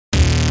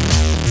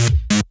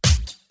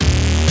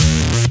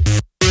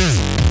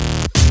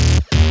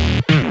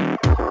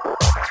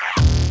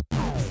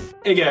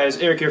Hey guys,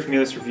 Eric here from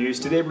Blitz Reviews.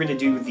 Today we're going to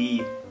do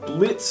the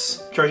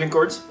Blitz charging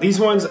cords. These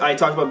ones I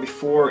talked about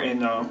before in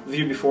the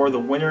video before, the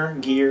Winter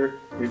Gear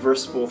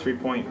Reversible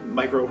 3-point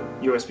micro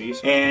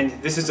USBs. And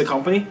this is the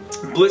company.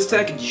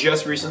 BlitzTek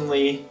just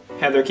recently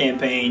had their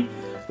campaign,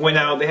 went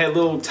out, they had a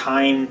little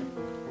time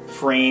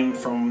frame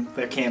from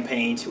their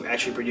campaign to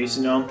actually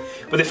producing them.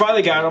 But they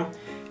finally got them,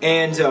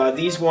 and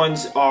these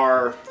ones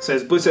are,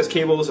 says BlitzTek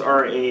cables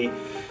are a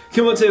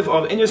cumulative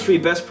of industry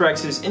best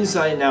practices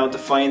inside and out,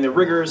 defying the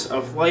rigors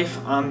of life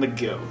on the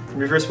go.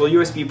 Reversible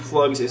USB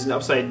plugs is an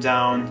upside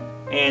down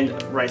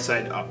and right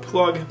side up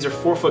plug. These are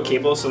 4-foot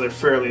cables, so they're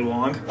fairly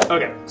long.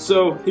 Okay,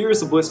 so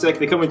here's the BlitzTek.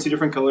 They come in 2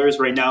 different colors.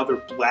 Right now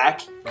they're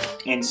black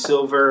and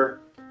silver,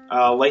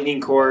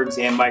 lightning cords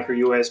and micro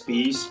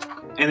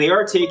USBs. And they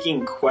are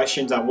taking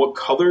questions on what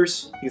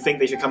colors you think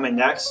they should come in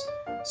next.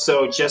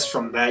 So just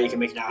from that, you can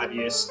make an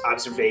obvious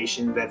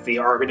observation that they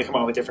are going to come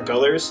out with different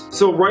colors.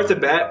 So right off the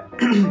bat,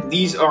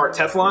 these are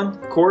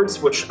Teflon cords,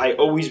 which I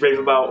always rave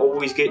about,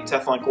 always get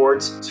Teflon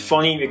cords. It's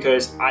funny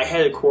because I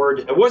had a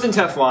cord that wasn't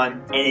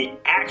Teflon and it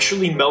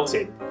actually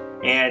melted.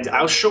 And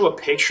I'll show a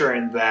picture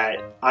in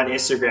that on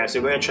Instagram,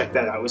 so go ahead and check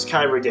that out. It was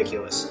kind of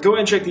ridiculous. Go ahead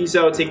and check these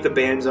out, take the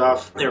bands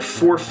off. They're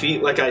 4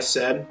 feet, like I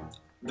said.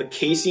 The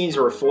casings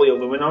are fully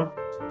aluminum.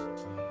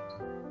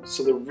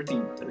 So they're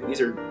really, I mean,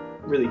 these are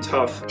really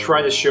tough.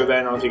 Try to show that,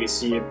 I don't know if you can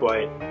see it,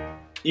 but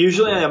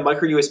usually on a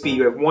micro USB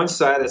you have one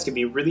side that's going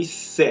to be really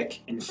thick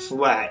and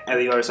flat and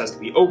the other side's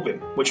going to be open,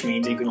 which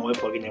means you can only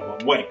plug it in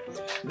one way.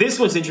 This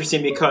one's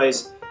interesting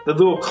because the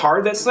little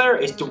card that's there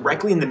is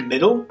directly in the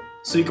middle,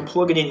 so you can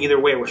plug it in either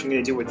way, which I'm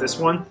going to do with this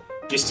one.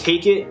 Just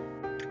take it,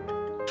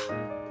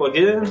 plug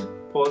it in,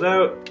 pull it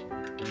out,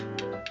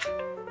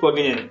 plug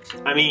it in.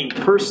 I mean,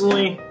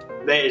 personally,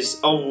 that is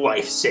a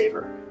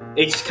lifesaver.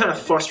 It's kind of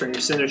frustrating.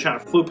 You're sitting there trying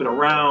to flip it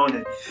around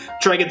and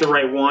try to get the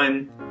right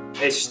one.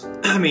 It's,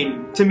 I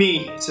mean, to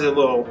me, it's a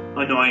little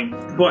annoying.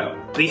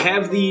 But they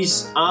have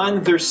these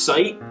on their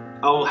site.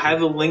 I'll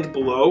have a link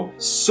below.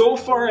 So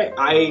far,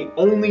 I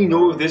only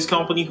know of this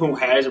company who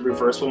has a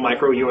reversible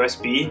micro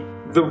USB.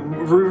 The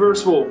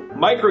reversible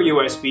micro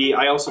USB,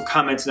 I also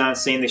commented on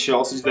saying they should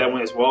also do that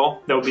one as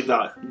well. That would be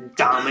the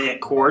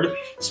dominant cord,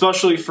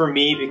 especially for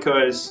me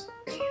because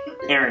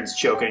Aaron's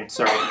choking.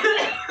 Sorry.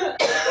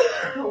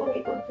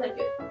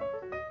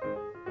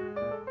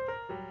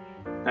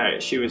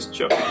 Alright, she was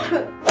joking.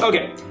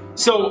 Okay,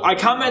 so I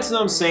commented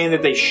on them saying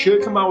that they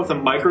should come out with a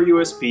micro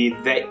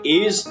USB that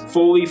is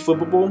fully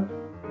flippable,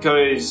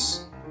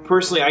 because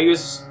personally I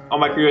use a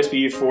micro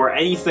USB for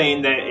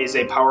anything that is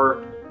a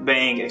power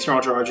bank,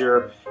 external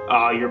charger,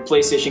 your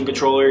PlayStation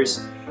controllers.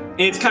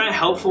 And it's kind of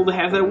helpful to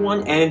have that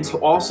one, and to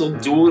also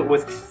dual it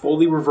with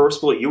fully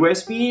reversible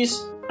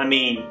USBs. I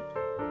mean,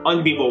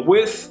 unbeatable.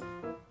 With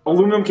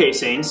aluminum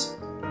casings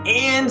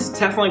and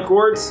Teflon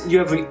cords, you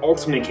have the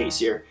ultimate case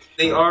here.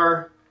 They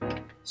are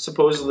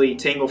supposedly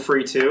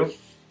tangle-free too,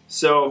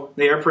 so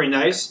they are pretty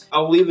nice.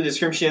 I'll leave a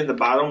description at the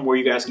bottom where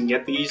you guys can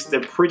get these.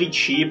 They're pretty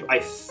cheap. I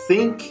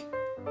think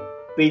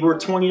they were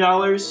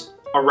 $20,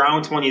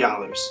 around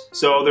 $20.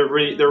 So they're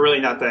really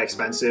not that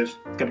expensive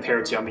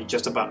compared to, I mean,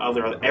 just about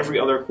every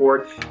other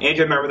cord. And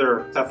you remember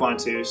they're Teflon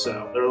too,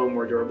 so they're a little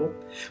more durable.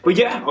 But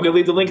yeah, I'm gonna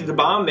leave the link at the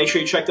bottom. Make sure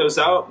you check those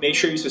out. Make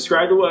sure you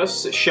subscribe to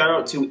us. Shout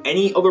out to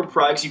any other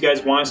products you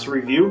guys want us to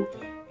review,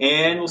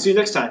 and we'll see you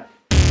next time.